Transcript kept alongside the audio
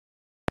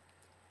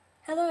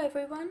Hello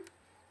everyone!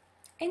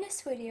 In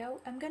this video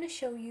I'm going to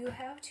show you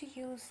how to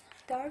use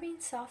DarWin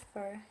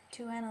software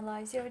to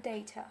analyze your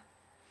data.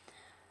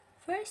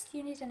 First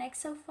you need an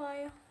Excel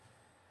file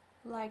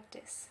like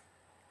this.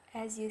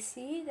 As you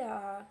see, there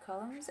are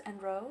columns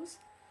and rows.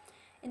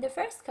 In the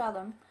first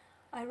column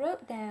I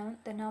wrote down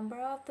the number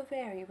of the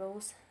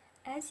variables.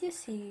 As you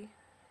see,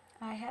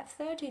 I have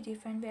 30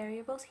 different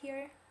variables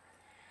here,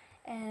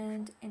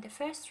 and in the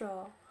first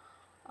row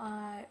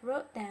I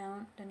wrote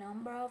down the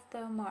number of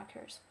the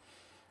markers.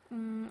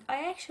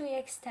 I actually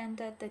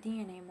extended the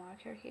DNA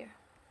marker here,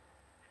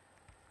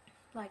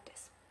 like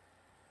this.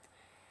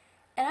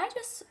 And I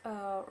just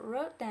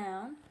wrote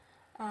down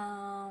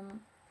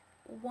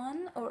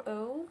 1 or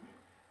O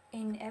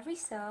in every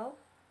cell.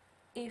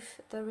 If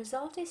the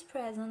result is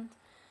present,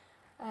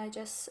 I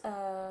just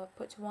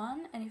put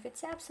 1, and if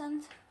it's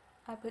absent,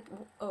 I put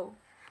O.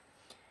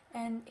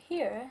 And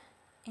here,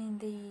 in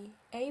the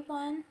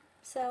A1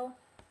 cell,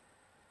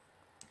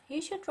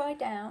 you should write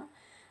down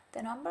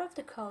the number of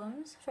the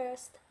columns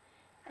first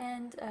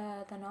and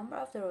the number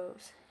of the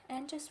rows,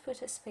 and just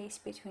put a space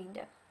between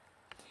them.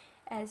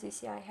 As you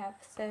see, I have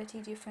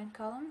 30 different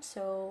columns,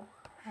 so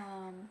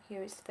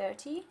here is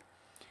 30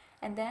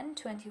 and then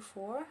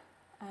 24,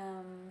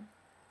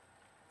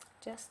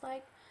 just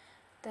like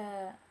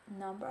the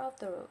number of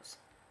the rows.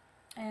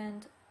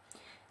 And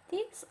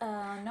these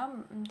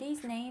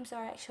names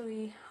aren't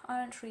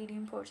really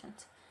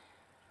important,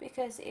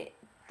 because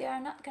they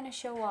are not going to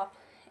show up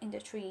in the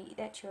tree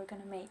that you're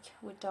going to make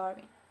with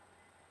DarWin.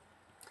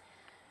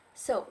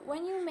 So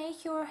when you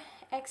make your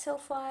Excel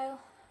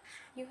file,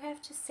 you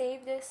have to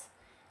save this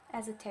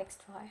as a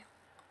text file,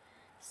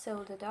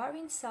 so the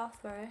DarWin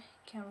software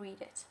can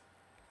read it.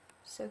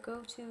 So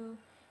go to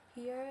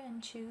here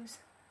and choose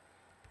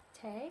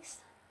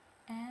text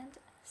and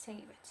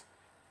save it.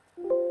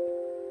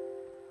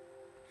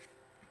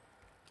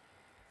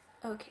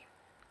 Okay,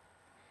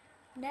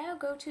 now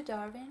go to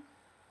DarWin,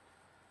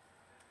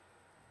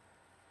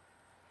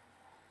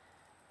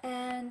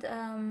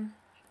 and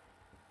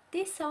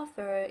this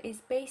software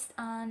is based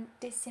on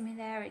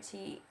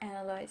dissimilarity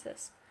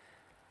analysis.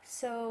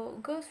 So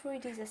go through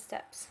these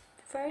steps.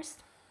 First,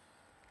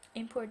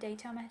 import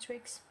data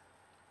matrix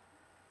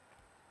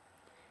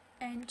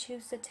and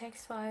choose the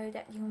text file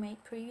that you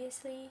made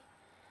previously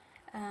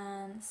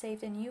and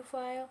save the new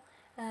file.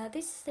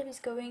 This step is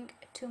going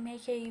to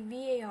make a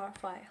VAR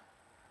file,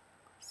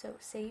 so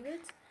save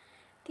it.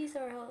 These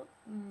are all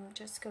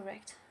just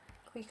correct.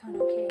 Click on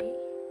OK.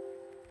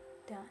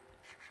 Done.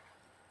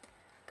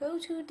 Go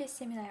to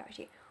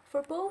dissimilarity.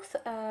 For both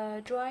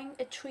drawing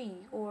a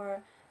tree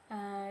or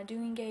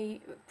doing a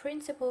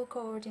principal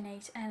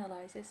coordinate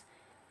analysis,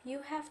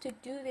 you have to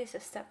do this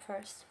step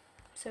first.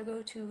 So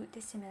go to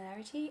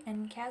dissimilarity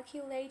and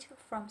calculate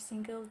from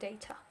single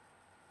data.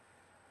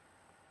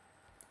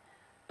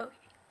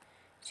 Okay,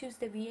 choose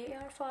the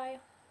VAR file.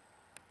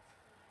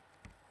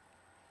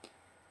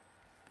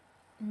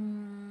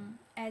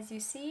 As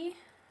you see,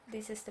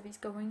 this step is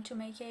going to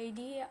make a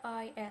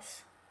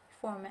DIS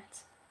format.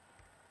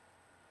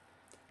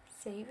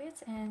 Save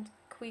it and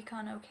click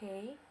on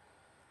OK.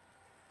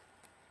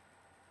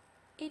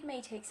 It may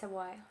take a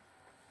while.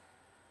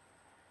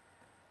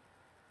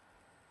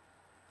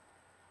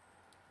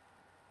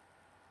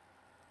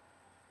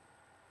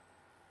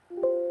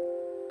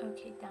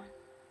 Okay, done.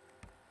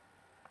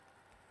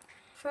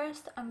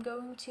 First, I'm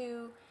going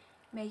to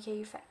make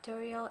a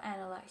factorial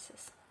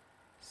analysis.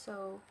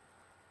 So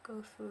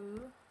go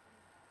through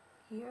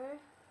here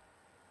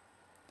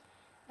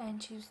and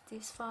choose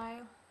this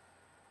file.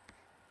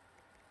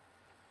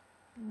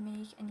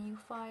 Make a new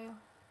file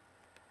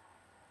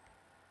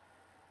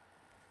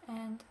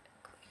and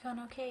click on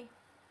OK.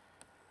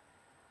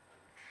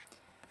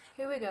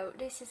 Here we go.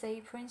 This is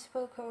a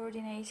principal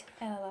coordinate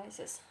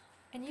analysis,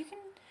 and you can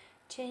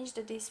change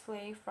the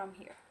display from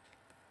here.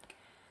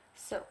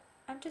 So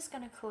I'm just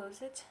gonna close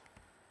it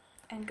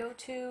and go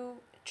to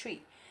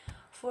tree.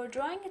 For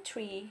drawing a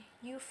tree,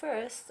 you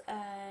first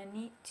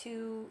need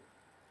to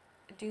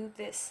do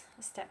this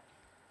step.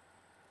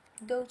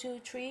 Go to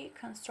tree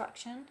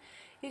construction.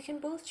 You can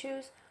both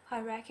choose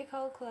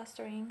hierarchical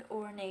clustering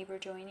or neighbor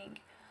joining.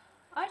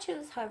 I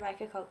choose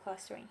hierarchical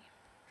clustering.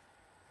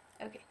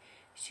 Okay,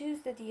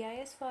 choose the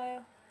DIS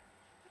file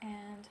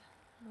and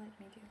let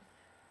me do.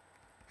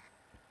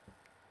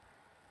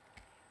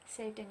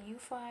 Save the new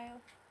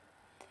file.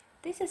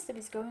 This step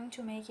is going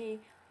to make a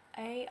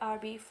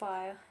ARB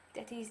file.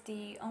 That is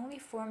the only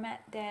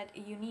format that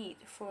you need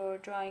for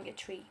drawing a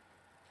tree.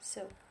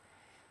 So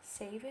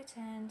save it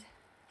and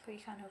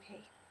click on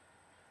OK.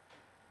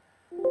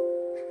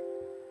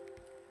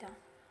 Done.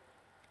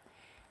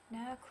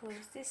 Now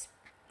close this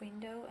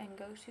window and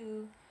go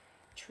to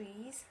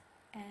trees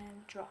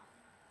and draw.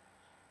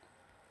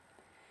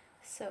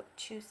 So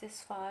choose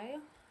this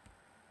file,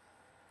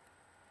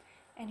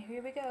 and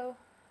here we go.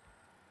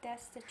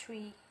 That's the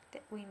tree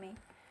that we made,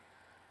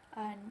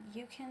 and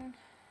you can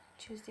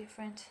choose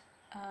different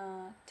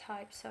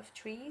types of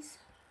trees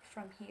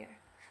from here,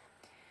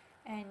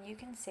 and you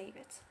can save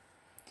it.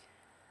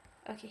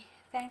 Okay,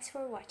 thanks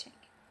for watching.